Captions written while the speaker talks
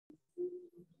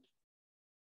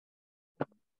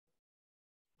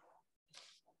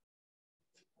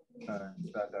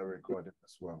start that recording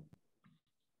as well.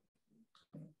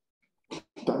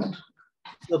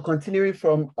 So continuing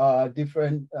from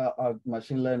different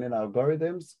machine learning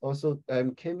algorithms, also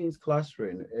K-means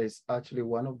clustering is actually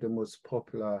one of the most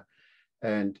popular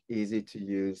and easy to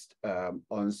use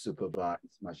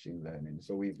unsupervised machine learning.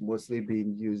 So we've mostly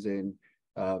been using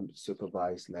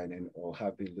supervised learning or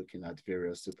have been looking at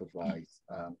various supervised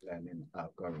learning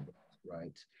algorithms,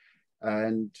 right?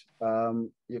 And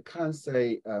you can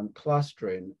say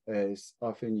clustering is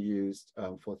often used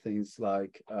for things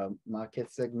like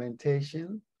market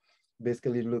segmentation,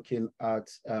 basically looking at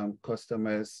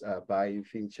customers' buying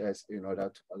features in order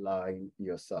to align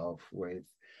yourself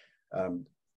with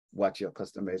what your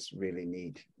customers really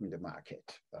need in the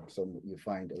market. So you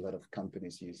find a lot of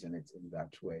companies using it in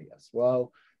that way as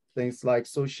well. Things like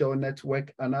social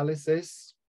network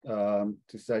analysis,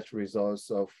 to search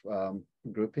results of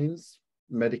groupings,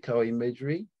 medical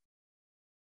imagery,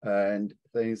 and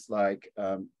things like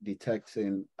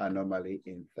detecting anomaly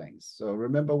in things. So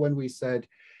remember when we said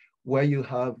where you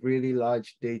have really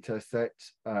large data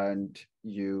sets and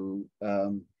you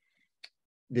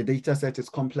the data set is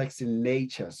complex in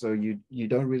nature, so you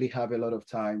don't really have a lot of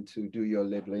time to do your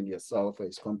labeling yourself.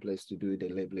 It's complex to do the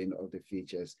labeling of the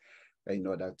features in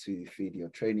order to feed your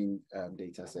training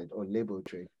data set or label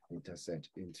training data set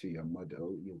into your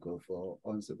model. You go for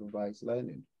unsupervised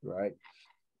learning, right?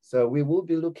 So we will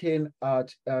be looking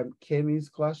at K-means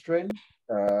clustering.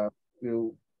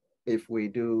 If we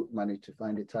do manage to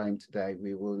find the time today,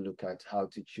 we will look at how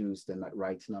to choose the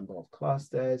right number of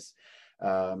clusters.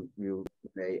 We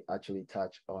may actually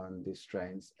touch on the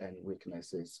strengths and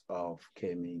weaknesses of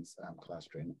K-means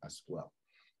clustering as well.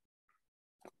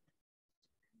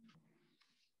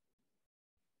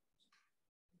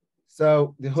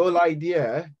 So the whole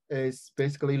idea is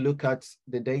basically look at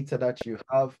the data that you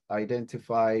have,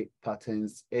 identify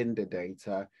patterns in the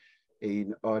data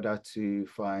in order to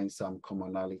find some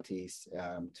commonalities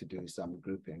to do some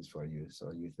groupings for you.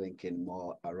 So you're thinking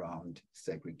more around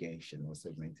segregation or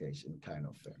segmentation kind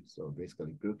of thing. So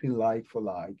basically grouping like for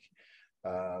like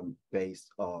based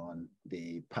on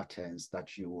the patterns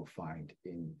that you will find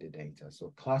in the data.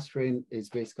 So clustering is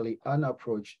basically an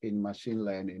approach in machine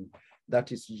learning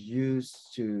that is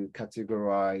used to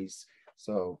categorize,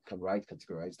 so can write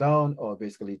categorize down, or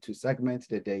basically to segment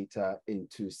the data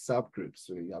into subgroups.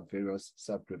 So you have various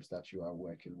subgroups that you are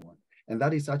working on. And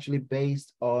that is actually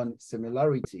based on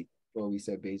similarity, or we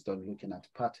say based on looking at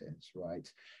patterns, right?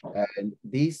 And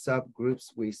these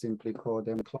subgroups, we simply call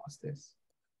them clusters,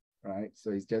 right?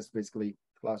 So it's just basically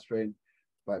clustering,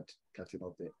 but cutting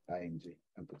off the ing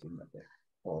and putting that there.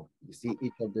 Or you see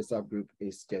each of the subgroup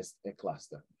is just a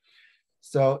cluster.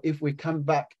 So if we come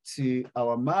back to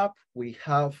our map, we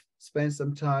have spent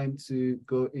some time to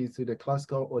go into the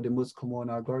classical or the most common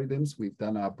algorithms. We've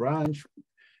done our branch,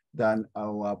 done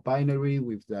our binary,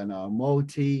 we've done our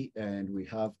multi, and we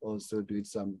have also done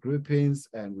some groupings,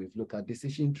 and we've looked at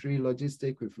decision tree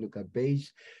logistic, we've looked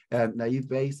at naive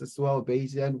Bayes as well,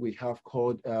 Bayesian. We have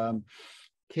called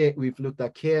we've looked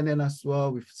at KNN as well.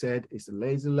 We've said it's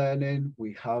lazy learning.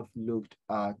 We have looked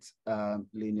at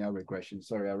linear regression.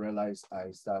 Sorry, I realized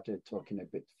I started talking a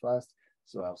bit fast,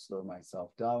 so I'll slow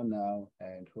myself down now,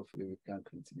 and hopefully we can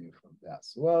continue from there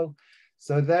as well.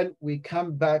 So then we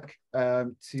come back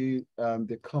to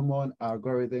the common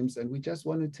algorithms, and we just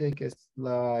want to take a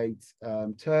slight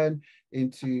turn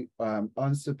into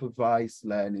unsupervised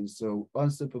learning. So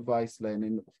unsupervised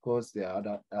learning, of course, there are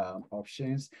other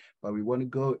options, but we want to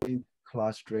go in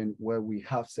clustering where we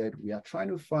have said we are trying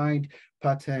to find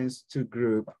patterns to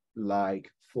group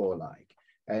like for like.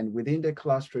 And within the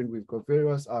clustering, we've got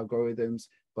various algorithms,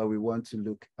 but we want to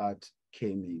look at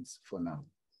K-means for now.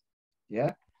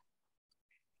 Yeah?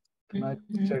 Can I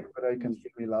check whether you can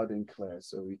hear me loud and clear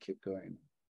so we keep going?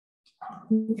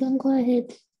 You can go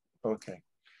ahead. Okay.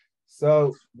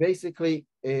 So basically,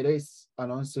 it is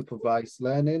an unsupervised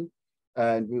learning,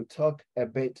 and we'll talk a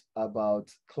bit about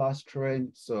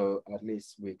clustering. So at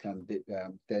least we can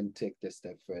then take the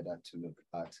step further to look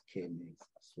at K-means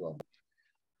as well.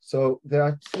 So there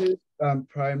are two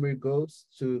primary goals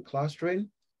to clustering.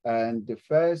 And the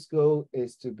first goal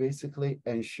is to basically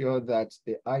ensure that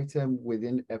the item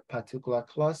within a particular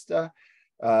cluster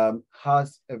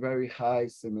has a very high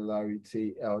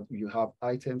similarity. You have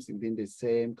items within the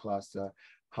same cluster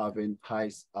having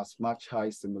as much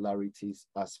high similarities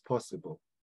as possible.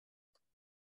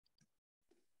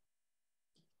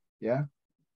 Yeah,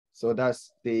 so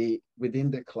that's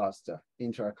within the cluster,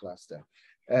 intra-cluster.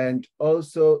 And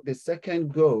also the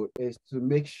second goal is to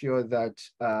make sure that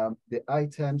the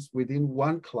items within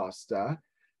one cluster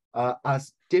are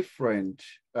as different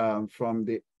from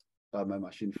the my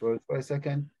machine froze for a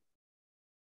second.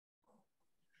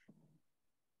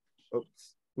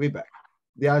 Oops, we're back.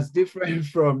 They are as different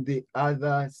from the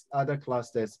other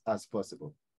clusters as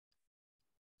possible.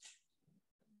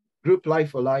 Group like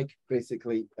for like,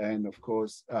 basically, and of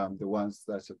course, the ones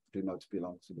that do not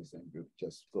belong to the same group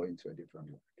just go into a different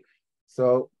one.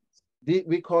 So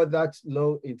we call that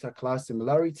low interclass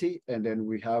similarity, and then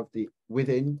we have the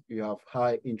within, you have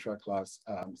high intraclass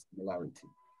similarity.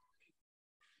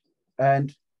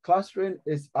 And clustering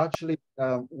is actually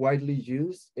widely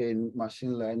used in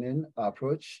machine learning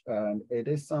approach, and it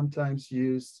is sometimes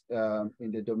used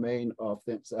in the domain of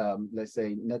things, let's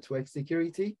say network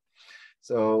security.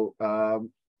 So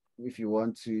if you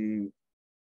want to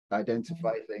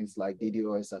identify things like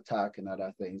DDoS attack and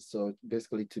other things, so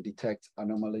basically to detect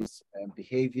anomalies and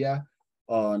behavior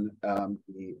on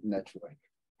the network.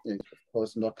 It's of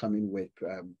course not coming with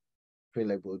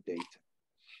pre-labeled data.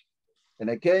 And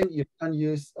again, you can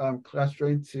use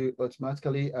clustering to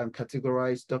automatically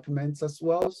categorize documents as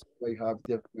well. So you have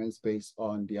documents based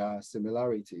on their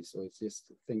similarity. So it's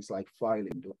just things like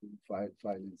filing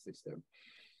system.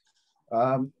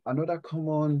 Another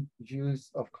common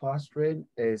use of clustering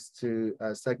is to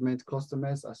segment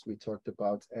customers, as we talked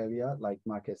about earlier, like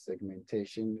market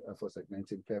segmentation for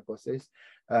segmenting purposes.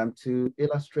 To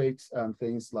illustrate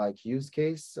things like use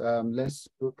case, let's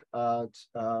look at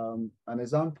an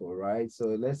example, right? So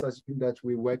let's assume that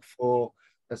we work for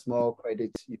a small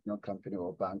credit company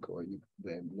or bank or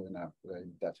loaner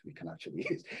that we can actually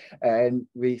use. And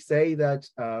we say that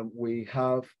we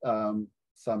have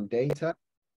some data.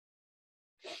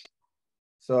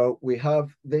 So we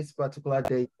have this particular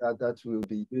data that we'll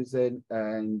be using,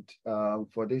 and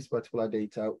for this particular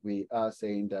data, we are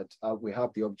saying that we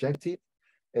have the objective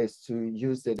is to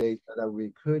use the data that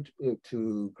we could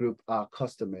to group our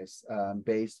customers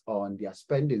based on their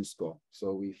spending score.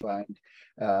 So we find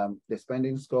the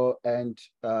spending score and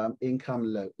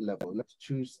income level. Let's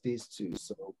choose these two.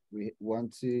 So we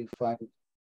want to find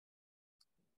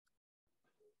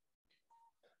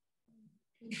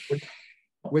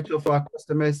which of our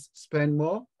customers spend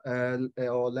more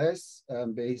or less,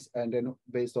 based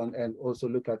on, and also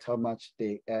look at how much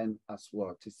they earn as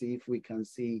well to see if we can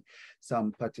see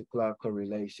some particular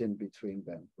correlation between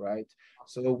them, right?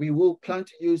 So we will plan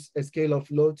to use a scale of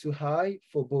low to high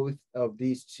for both of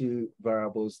these two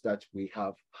variables that we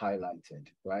have highlighted,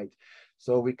 right?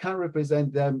 So we can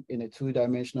represent them in a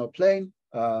two-dimensional plane.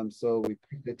 So we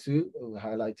pick the two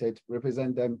highlighted,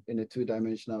 represent them in a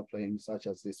two-dimensional plane, such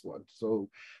as this one. So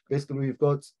basically, we've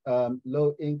got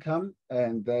low income,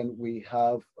 and then we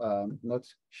have not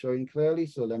showing clearly.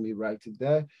 So let me write it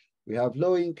there. We have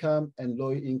low income and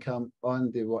low income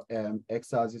on the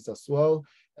x-axis as well.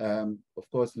 Of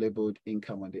course, labeled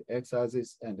income on the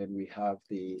x-axis, and then we have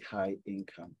the high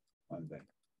income on there.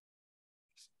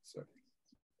 Sorry.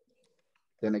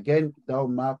 Then again, that'll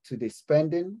map to the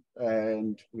spending,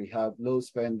 and we have low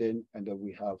spending, and then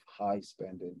we have high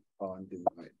spending on the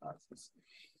y-axis.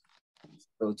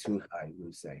 So too high,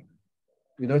 we'll say.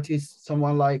 You notice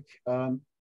someone like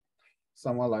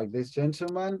this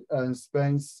gentleman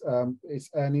spends is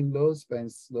earning low,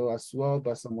 spends low as well,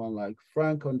 but someone like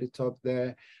Frank on the top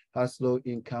there has low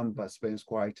income but spends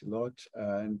quite a lot.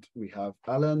 And we have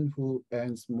Alan who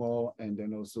earns more and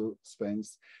then also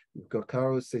spends. We've got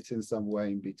Carol sitting somewhere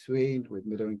in between with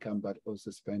middle income but also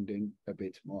spending a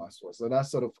bit more as well. So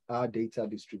that's sort of our data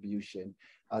distribution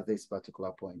at this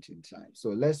particular point in time.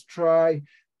 So let's try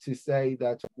to say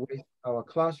that with our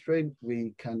clustering,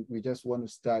 we just want to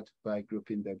start by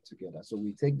grouping them together. So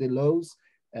we take the lows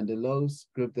and the lows,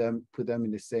 group them, put them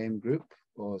in the same group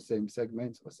or same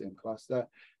segment or same cluster.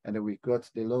 And then we've got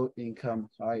the low income,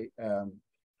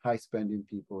 high spending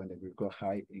people, and then we've got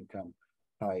high income,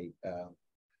 high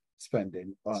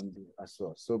spending on the as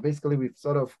well. So basically we've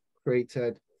sort of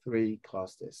created three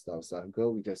clusters. That was our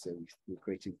goal. We just said we're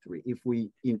creating three. If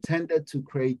we intended to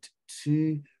create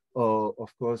two, or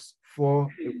of course, four,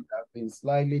 it would have been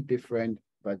slightly different,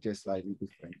 but just slightly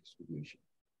different distribution.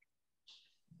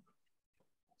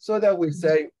 So that we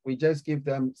say, we just give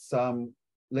them some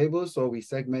labels, or we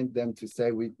segment them to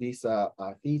say these are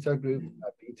our theta group,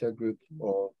 a beta group,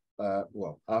 or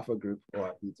well, alpha group or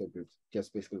a beta group.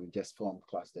 Just basically, we just form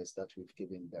clusters that we've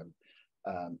given them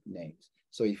names.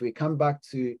 So if we come back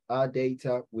to our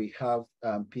data, we have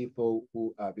people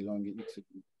who are belonging to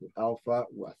alpha.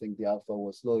 Well, I think the alpha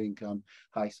was low income,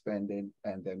 high spending,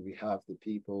 and then we have the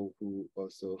people who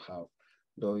also have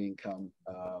low income,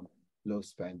 low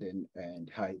spending, and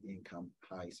high income,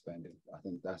 high spending. I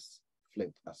think that's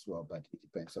flipped as well, but it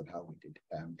depends on how we did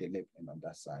the labeling on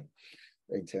that side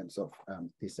in terms of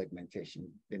the segmentation,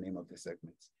 the name of the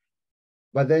segments.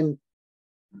 But then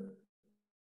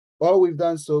all we've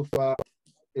done so far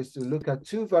is to look at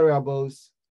two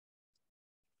variables,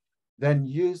 then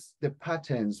use the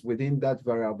patterns within that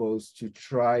variables to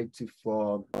try to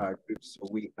form groups so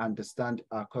we understand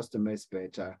our customers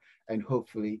better, and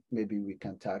hopefully maybe we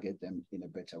can target them in a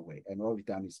better way. And all we've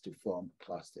done is to form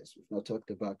clusters. We've not talked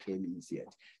about k-means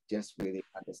yet, just really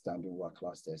understanding what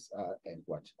clusters are and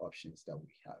what options that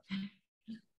we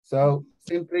have. So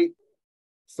simply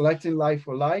selecting like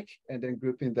for like and then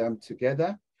grouping them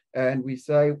together. And we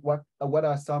say, what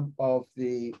are some of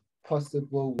the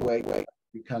possible ways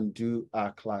we can do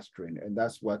our clustering? And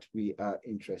that's what we are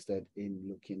interested in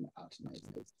looking at next.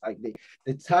 It's like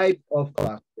the type of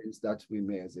clusterings that we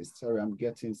may exist. Sorry, I'm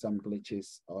getting some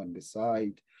glitches on the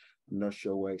side. I'm not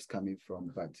sure where it's coming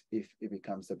from, but if it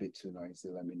becomes a bit too noisy,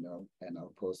 let me know and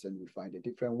I'll post and we find a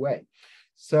different way.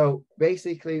 So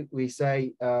basically we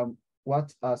say,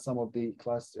 what are some of the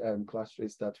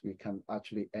clusters that we can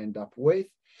actually end up with?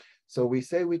 So we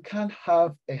say we can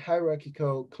have a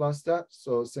hierarchical cluster,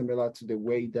 so similar to the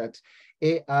way that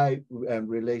AI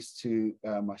relates to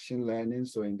machine learning.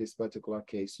 So in this particular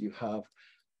case, you have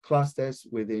clusters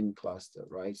within cluster,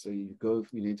 right? So you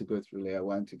need to go through layer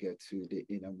one to get to the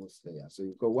innermost layer. So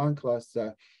you've got one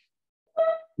cluster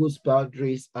whose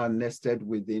boundaries are nested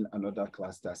within another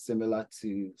cluster, similar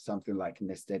to something like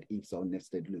nested ifs or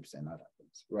nested loops and other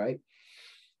things, right?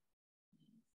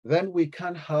 Then we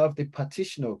can have the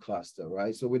partitional cluster,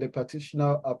 right? So with the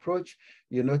partitional approach,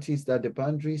 you notice that the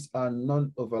boundaries are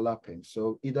non-overlapping.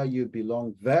 So either you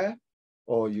belong there,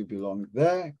 or you belong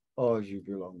there, or you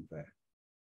belong there.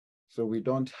 So we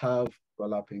don't have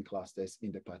overlapping clusters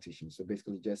in the partition. So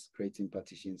basically just creating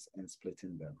partitions and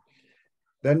splitting them.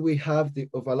 Then we have the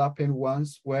overlapping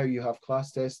ones where you have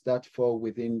clusters that fall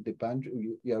within the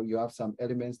boundary. You have some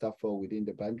elements that fall within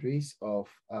the boundaries of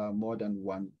more than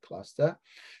one cluster.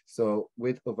 So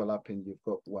with overlapping, you've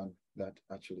got one that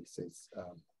actually sits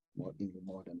more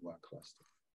than one cluster.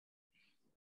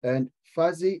 And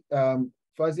fuzzy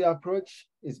approach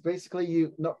is basically you're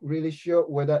not really sure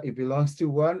whether it belongs to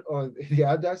one or the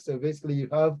other. So basically you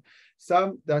have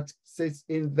some that sits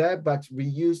in there, but we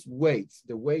use weights,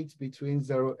 the weight between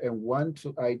 0 and 1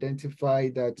 to identify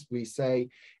that we say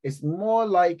it's more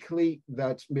likely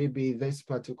that maybe this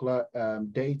particular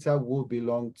data will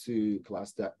belong to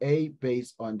cluster A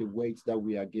based on the weight that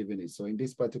we are giving it. So in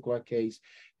this particular case,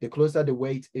 the closer the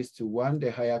weight is to 1,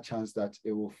 the higher chance that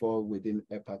it will fall within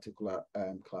a particular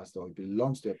cluster or it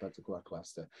belongs to a particular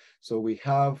cluster. So we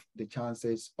have the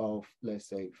chances of, let's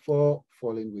say, 4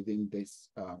 falling within this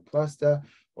cluster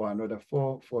or another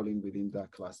 4 falling within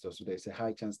that cluster. So there's a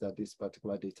high chance that this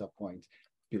particular data point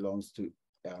belongs to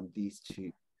these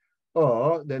two.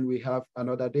 Or then we have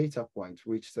another data point,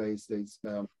 which says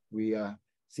we are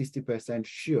 60%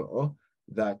 sure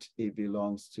that it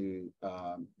belongs to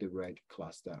the red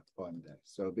cluster on there.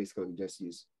 So basically we just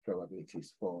use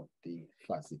probabilities for the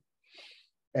fuzzy.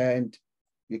 And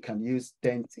you can use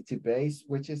density based,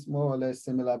 which is more or less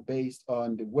similar based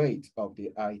on the weight of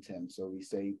the item. So we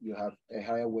say you have a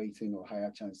higher weighting or higher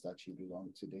chance that you belong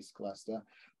to this cluster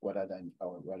rather than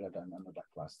another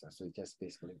cluster. So it's just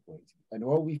basically weighting. And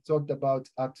what we've talked about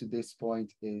up to this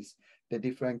point is the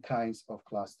different kinds of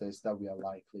clusters that we are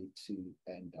likely to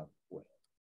end up with.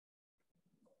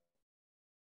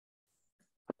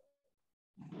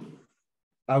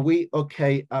 Are we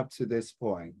okay up to this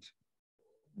point?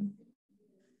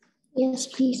 Yes,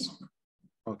 please.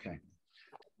 Okay.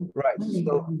 Right.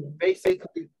 So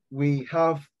basically, we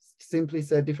have simply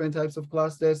said different types of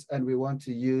clusters, and we want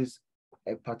to use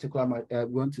a particular, we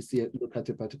want to look at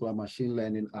a particular machine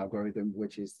learning algorithm,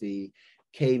 which is the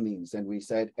k-means. And we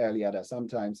said earlier that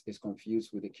sometimes it's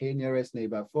confused with the k nearest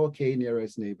neighbor. For k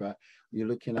nearest neighbor, you're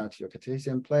looking at your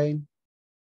Cartesian plane,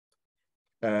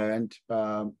 and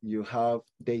you have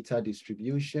data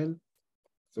distribution.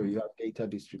 So you have data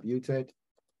distributed.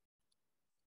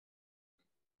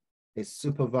 It's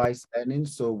supervised learning,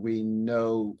 so we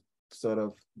know sort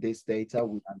of this data,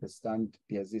 we understand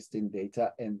the existing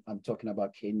data, and I'm talking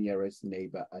about k nearest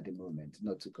neighbor at the moment,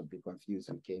 not to be confused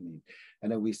with k-mean. And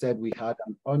then we said we had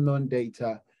an unknown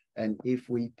data, and if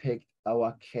we picked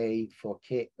our k from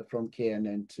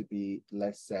KNN to be,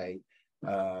 let's say,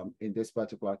 in this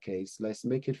particular case, let's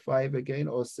make it 5 again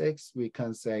or 6, we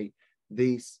can say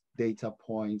these data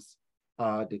points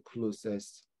are the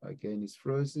closest. Again, it's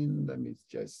frozen. Let me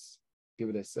just give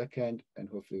it a second and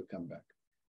hopefully we'll come back.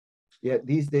 Yeah,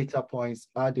 these data points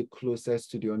are the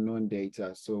closest to the unknown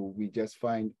data. So we just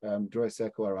draw a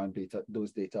circle around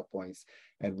those data points,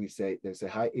 and we say there's a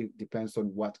high, it depends on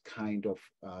what kind of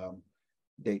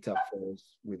data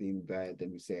falls within there,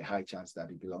 then we say high chance that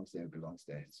it belongs there, it belongs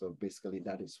there. So basically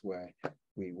that is where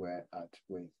we were at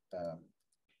with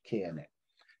KNN.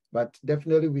 But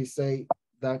definitely we say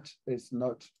that is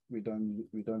not, we don't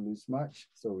lose much.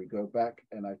 So we go back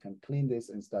and I can clean this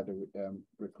and start to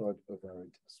record over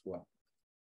it as well.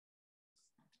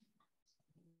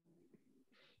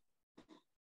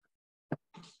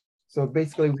 So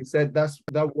basically we said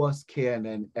that was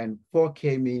KNN, and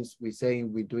 4K means we're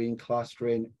saying we're doing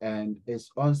clustering and it's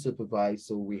unsupervised.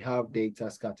 So we have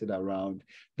data scattered around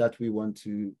that we want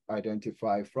to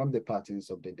identify from the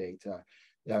patterns of the data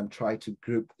and try to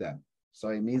group them. So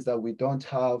it means that we don't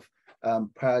have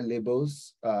prior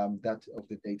labels that of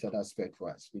the data that's fed for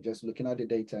us. We're just looking at the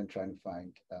data and trying to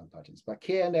find patterns. But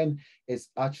KNN is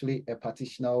actually a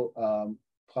partitional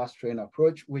clustering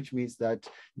approach, which means that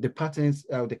the patterns,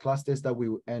 the clusters that we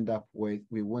will end up with,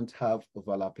 we won't have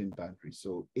overlapping boundaries.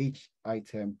 So each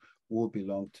item will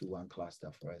belong to one cluster,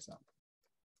 for example,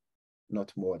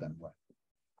 not more than one.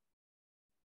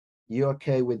 You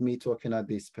okay with me talking at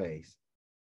this pace?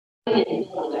 Okay.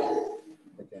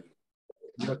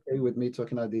 You okay with me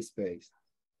talking at this pace?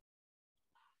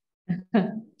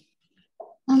 Can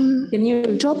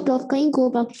you drop off? Can you go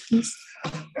back, please?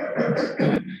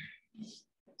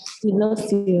 We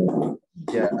lost you.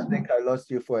 Yeah, I think I lost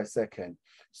you for a second.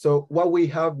 So what we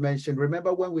have mentioned,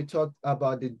 remember when we talked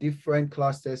about the different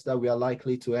clusters that we are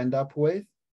likely to end up with?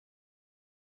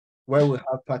 Where we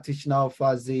have partitional,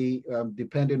 fuzzy,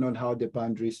 depending on how the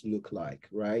boundaries look like,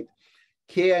 right?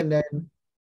 KNN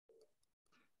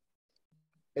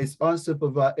is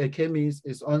unsupervised. K means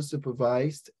it's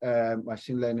unsupervised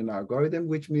machine learning algorithm,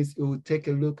 which means it will take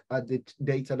a look at the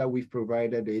data that we've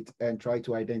provided it and try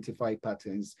to identify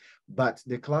patterns. But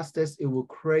the clusters it will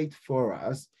create for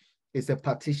us is a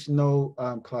partitional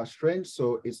clustering,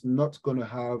 so it's not going to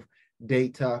have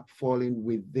data falling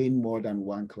within more than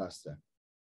one cluster.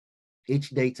 Each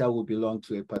data will belong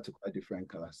to a particular different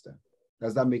cluster.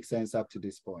 Does that make sense up to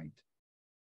this point?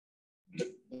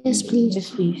 Yes, please. Yes,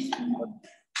 please.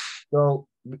 So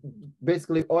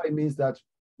basically all it means that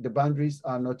the boundaries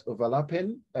are not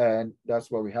overlapping, and that's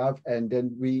what we have. And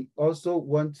then we also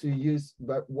want to use,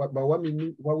 but what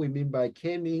we mean by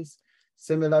K means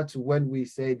similar to when we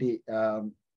say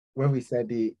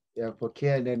for K,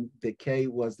 and then the K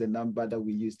was the number that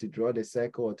we used to draw the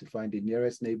circle or to find the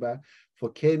nearest neighbor. For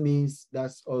K means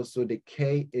that's also the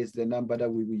K is the number that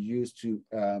we will use to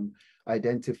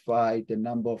identify the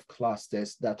number of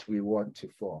clusters that we want to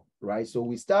form, right? So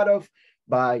we start off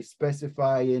by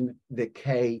specifying the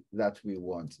K that we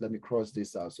want. Let me cross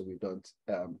this out so we don't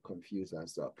confuse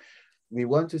ourselves. We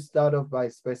want to start off by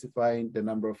specifying the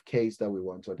number of Ks that we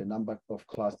want, or the number of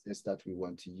clusters that we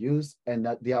want to use, and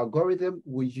that the algorithm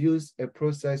will use a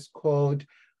process called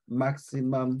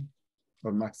maximum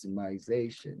or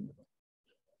maximization.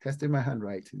 Testing my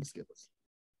handwriting skills.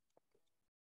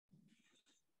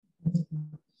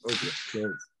 Okay,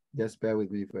 just bear with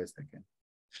me for a second.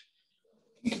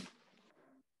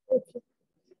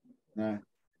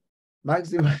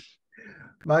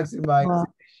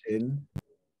 Maximization.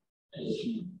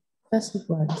 That's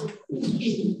what.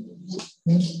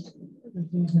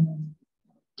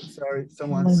 Sorry,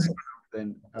 someone said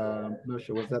something. Not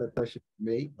sure, was that a question for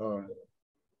me or?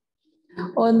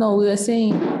 Oh no, we were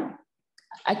saying,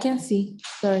 I can't see,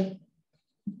 sorry.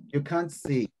 You can't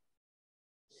see.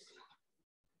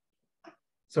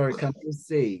 Sorry, can you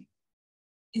see?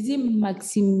 Is it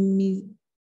maximiz?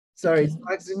 Sorry, it's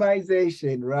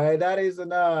maximization, right? That is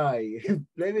an I.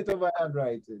 Blame it on my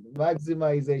handwriting.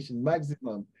 Maximization,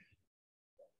 maximum.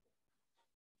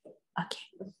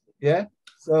 Okay. Yeah.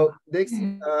 So next,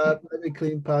 let me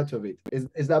clean part of it.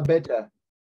 Is that better?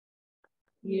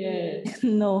 Yeah.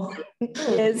 No.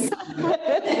 Yes.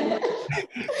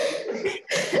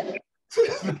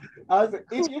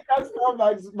 If you can spell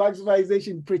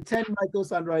maximization, pretend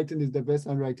Michael's handwriting is the best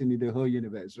handwriting in the whole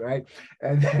universe, right?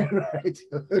 And then, right,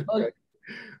 okay.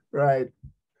 Right.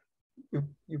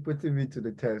 You're putting me to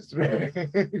the test, right?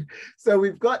 So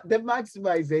we've got the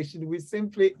maximization. We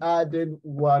simply add in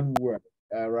one word.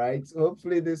 All right. So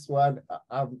hopefully this one,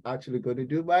 I'm actually going to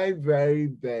do my very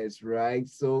best, right?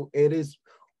 So it is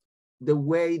the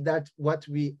way that what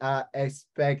we are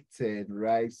expecting,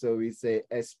 right? So we say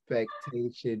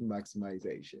expectation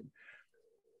maximization.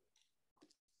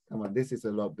 Come on, this is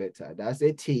a lot better. That's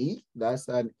a T, that's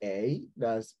an A,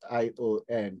 that's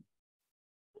I-O-N.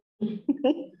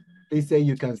 Please say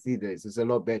you can see this. It's a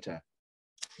lot better.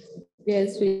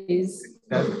 Yes, please.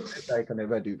 That's the best I can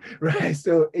ever do, right?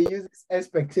 So it uses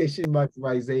expectation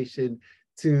maximization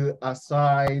to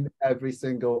assign every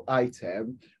single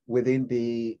item within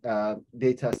the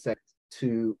data set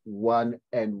to one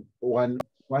and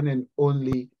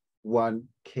only one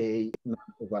K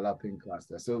non-overlapping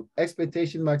cluster. So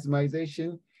expectation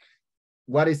maximization,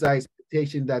 what is our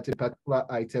expectation that a particular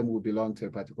item will belong to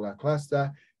a particular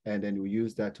cluster, and then we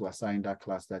use that to assign that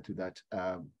cluster to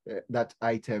that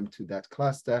item to that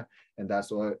cluster, and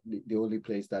that's all the only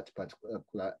place that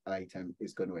particular item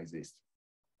is going to exist.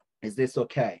 Is this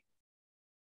okay?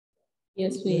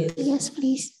 Yes, please. Yes,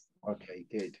 please. Okay,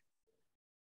 good.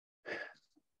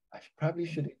 I probably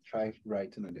shouldn't try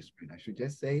writing on the screen. I should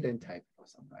just say it and type or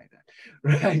something like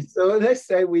that. Right. So let's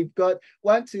say we've got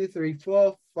 1, 2, 3,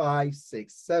 4, 5,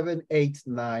 6, 7, 8,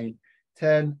 9,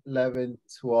 10, 11,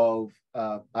 12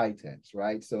 items,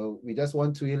 right? So we just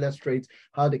want to illustrate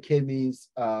how the K-means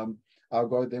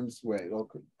algorithms work, or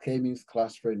K-means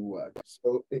clustering work.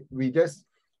 So we just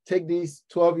take these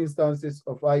 12 instances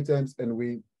of items and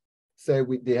we say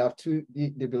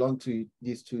they belong to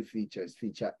these two features,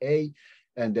 feature A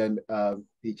and then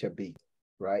feature B,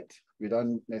 right? We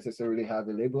don't necessarily have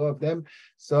a label of them.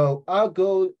 So our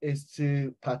goal is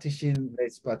to partition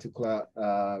this particular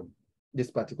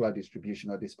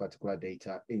distribution or this particular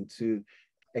data into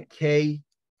a K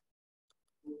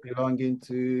belonging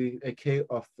to a K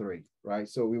of 3, right?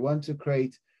 So we want to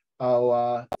create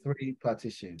our 3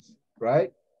 partitions,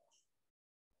 right?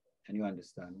 Can you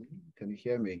understand me? Can you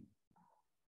hear me?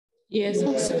 Yes,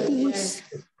 Please.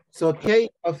 So K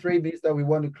of 3 means that we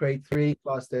want to create 3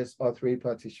 clusters or 3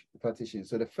 partitions.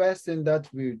 So the first thing that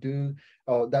we do,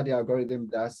 or that the algorithm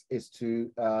does, is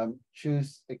to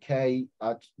choose the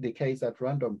K's at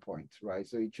random point, right?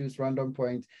 So you choose random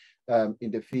point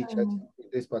in the feature in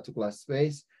this particular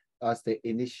space as the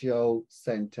initial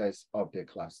centers of the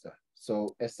cluster.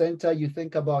 So a center, you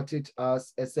think about it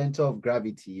as a center of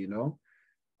gravity, you know?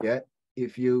 Yeah.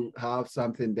 If you have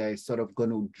something that is sort of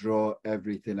going to draw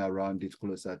everything around it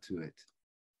closer to it,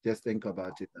 just think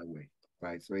about it that way,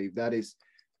 right? So if that is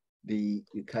you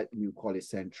call it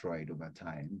centroid over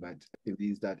time, but it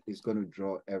means that it's going to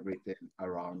draw everything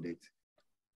around it.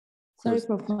 Sorry,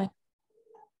 Prof.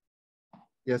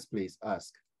 Yes, please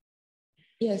ask.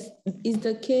 Yes, is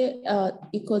the K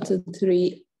equal to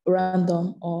 3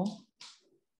 random or?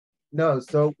 No,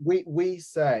 so we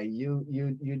say you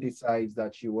decide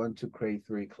that you want to create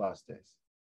 3 clusters.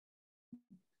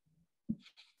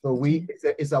 So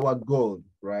it's our goal,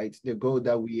 right? The goal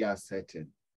that we are setting.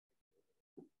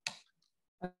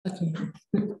 Okay.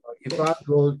 If our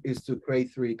goal is to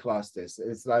create 3 clusters,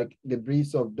 it's like the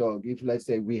breeds of dog. If let's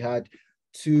say we had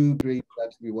 2 breeds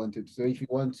that we wanted, so if you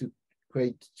want to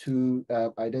create 2,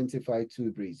 identify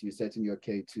 2 breeds, you set in your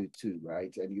K to 2,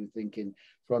 right? And you're thinking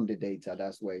from the data,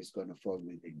 that's where it's going to fall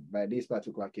within. But in this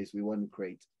particular case, we want to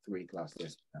create 3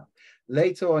 clusters now.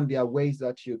 Later on, there are ways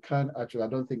that you can actually, I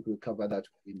don't think we'll cover that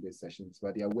in these sessions,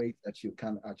 but there are ways that you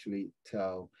can actually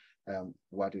tell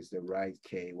what is the right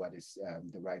K, what is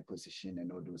the right position,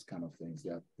 and all those kind of things.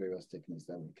 There are various techniques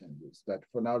that we can use. But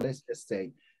for now, let's just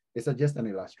say it's just an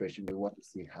illustration. We want to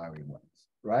see how it works,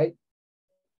 right?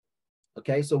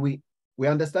 Okay, so we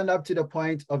understand up to the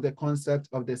point of the concept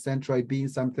of the centroid being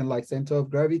something like center of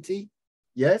gravity.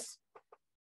 Yes?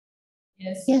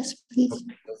 Yes. Yes, please.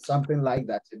 Okay, so something like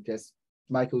that. It's just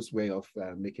Michael's way of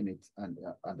making it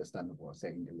understandable, or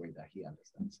saying the way that he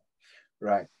understands.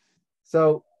 Right.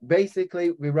 So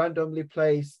basically, we randomly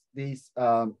place these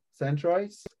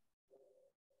centroids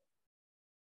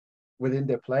within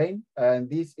the plane, and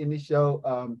these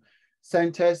initial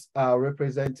centers are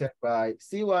represented by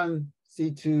C1,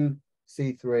 C2,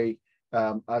 C3,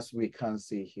 as we can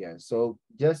see here. So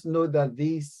just know that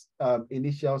these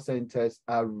initial centers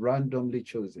are randomly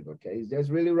chosen, okay? It's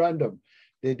just really random.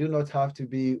 They do not have to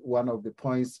be one of the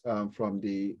points from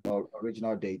the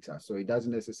original data. So it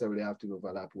doesn't necessarily have to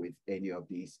overlap with any of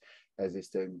these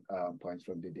existing points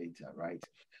from the data, right?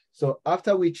 So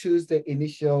after we choose the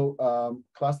initial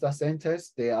cluster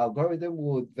centers, the algorithm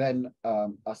will then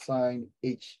assign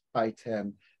each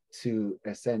item to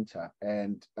a center.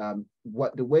 And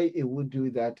the way it would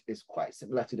do that is quite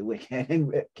similar to the way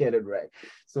Ken read.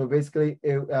 So basically,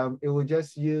 it will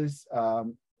just use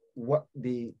what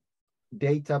the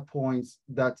data points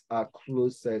that are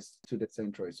closest to the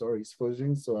centroid. Sorry, it's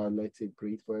frozen, so I'll let it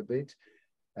breathe for a bit,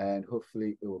 and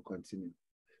hopefully it will continue.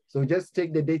 So just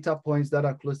take the data points that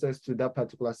are closest to that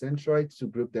particular centroid to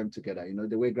group them together. You know,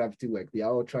 the way gravity works, they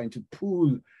are all trying to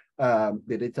pull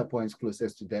the data points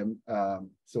closest to them.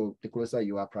 So the closer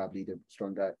you are, probably the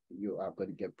stronger you are going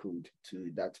to get pulled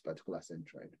to that particular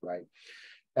centroid, right?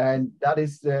 And that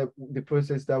is the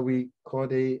process that we call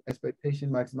the expectation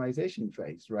maximization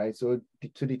phase, right? So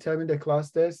to determine the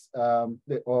clusters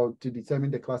or to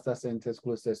determine the cluster centers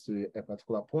closest to a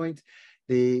particular point,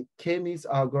 the K-means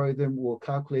algorithm will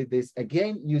calculate this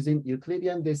again using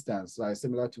Euclidean distance,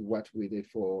 similar to what we did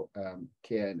for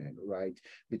KNN, right?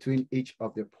 Between each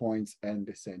of the points and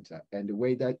the center. And the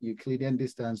way that Euclidean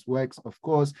distance works, of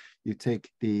course, you take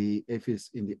if it's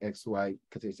in the XY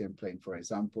Cartesian plane, for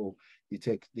example, you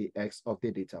take the X of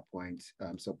the data point,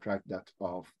 subtract that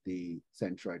of the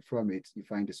centroid from it, you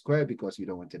find the square because you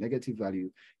don't want a negative value,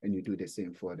 and you do the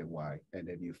same for the Y, and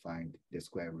then you find the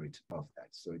square root of that.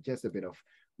 So just a bit of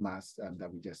math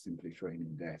that we just simply throwing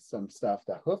in there. Some stuff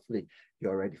that hopefully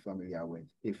you're already familiar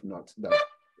with. If not,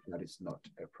 that is not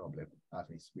a problem. At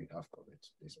least we have covered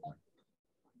this point.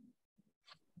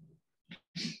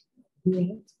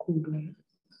 Yeah, it's cool, right?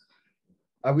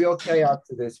 Are we okay up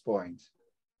to this point?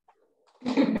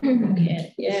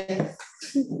 Okay, yes.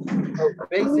 So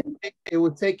basically, it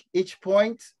will take each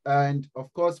point and,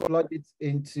 of course, plug it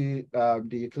into the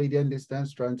Euclidean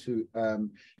distance, trying to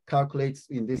calculate.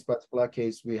 In this particular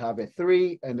case, we have a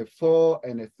 3 and a 4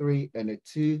 and a 3 and a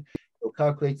 2. So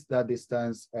calculate that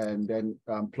distance and then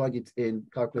plug it in,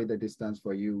 calculate the distance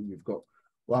for you. You've got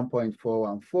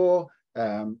 1.414.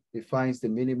 It finds the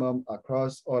minimum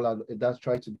across all of it. Does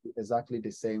try to do exactly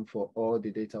the same for all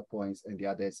the data points and the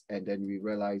others. And then we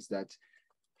realize that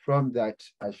from that,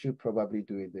 I should probably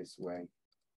do it this way.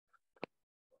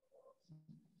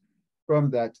 From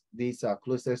that, these are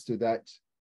closest to that.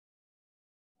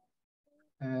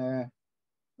 I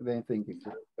didn't think it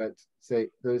would, but say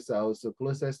those are also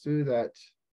closest to that.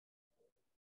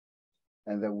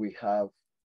 And then we have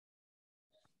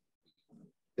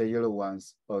the yellow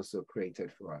ones also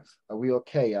created for us. Are we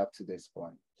okay up to this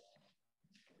point?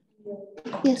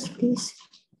 Yes, please.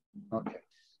 Okay.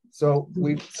 So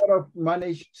we've sort of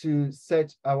managed to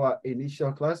set our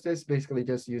initial clusters, basically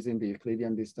just using the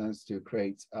Euclidean distance to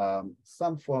create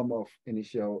some form of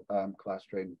initial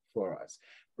clustering for us,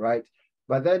 right?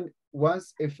 But then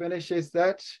once it finishes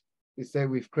that, we say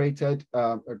we've created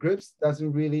groups,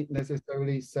 doesn't really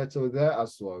necessarily settle there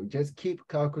as well. Just keep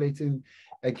calculating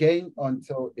again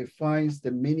until it finds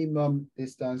the minimum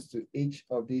distance to each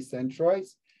of these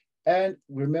centroids. And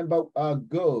remember, our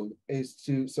goal is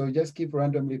to, so just keep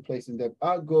randomly placing them.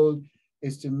 Our goal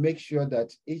is to make sure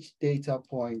that each data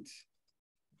point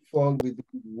fall within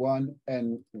one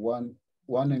and only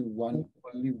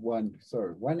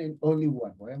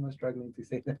one. Why am I struggling to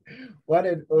say that? One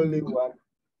and only one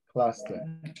cluster.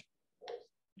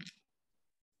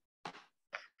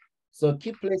 So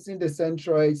keep placing the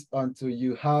centroids until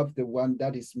you have the one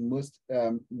that is most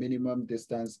minimum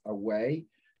distance away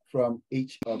from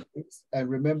each of these. And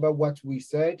remember what we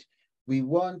said, we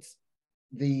want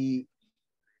the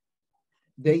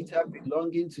data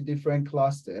belonging to different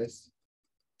clusters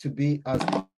to be as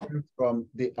different from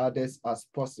the others as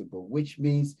possible, which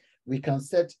means we can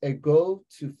set a goal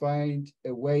to find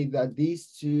a way that these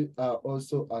two are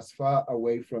also as far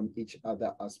away from each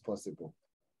other as possible.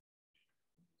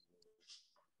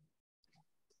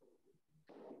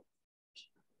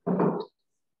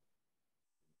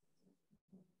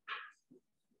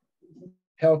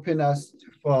 Helping us to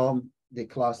form the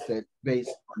cluster based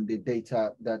on the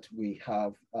data that we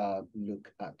have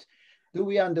looked at. Do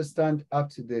we understand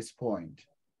up to this point?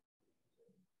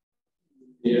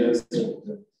 Yes.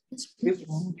 If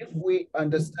we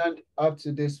understand up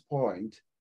to this point,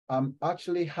 I'm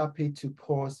actually happy to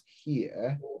pause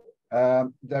here.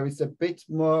 There is a bit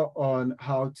more on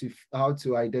how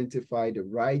to identify the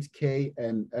right K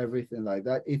and everything like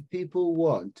that. If people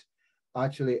want,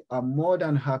 actually, I'm more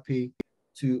than happy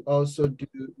to also do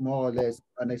more or less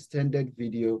an extended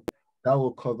video that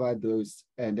will cover those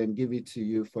and then give it to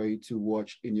you for you to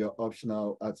watch in your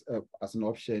optional as an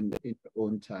option in your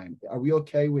own time. Are we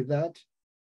okay with that?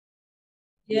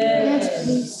 Yes,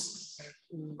 please.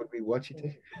 Could we watch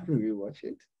it? Could we watch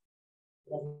it?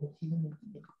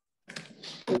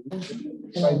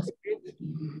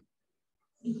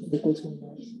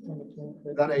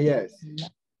 Is that a yes?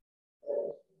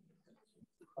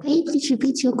 Can you please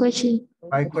repeat your question?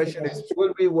 My question is,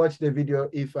 will we watch the video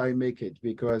if I make it?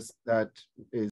 Because that is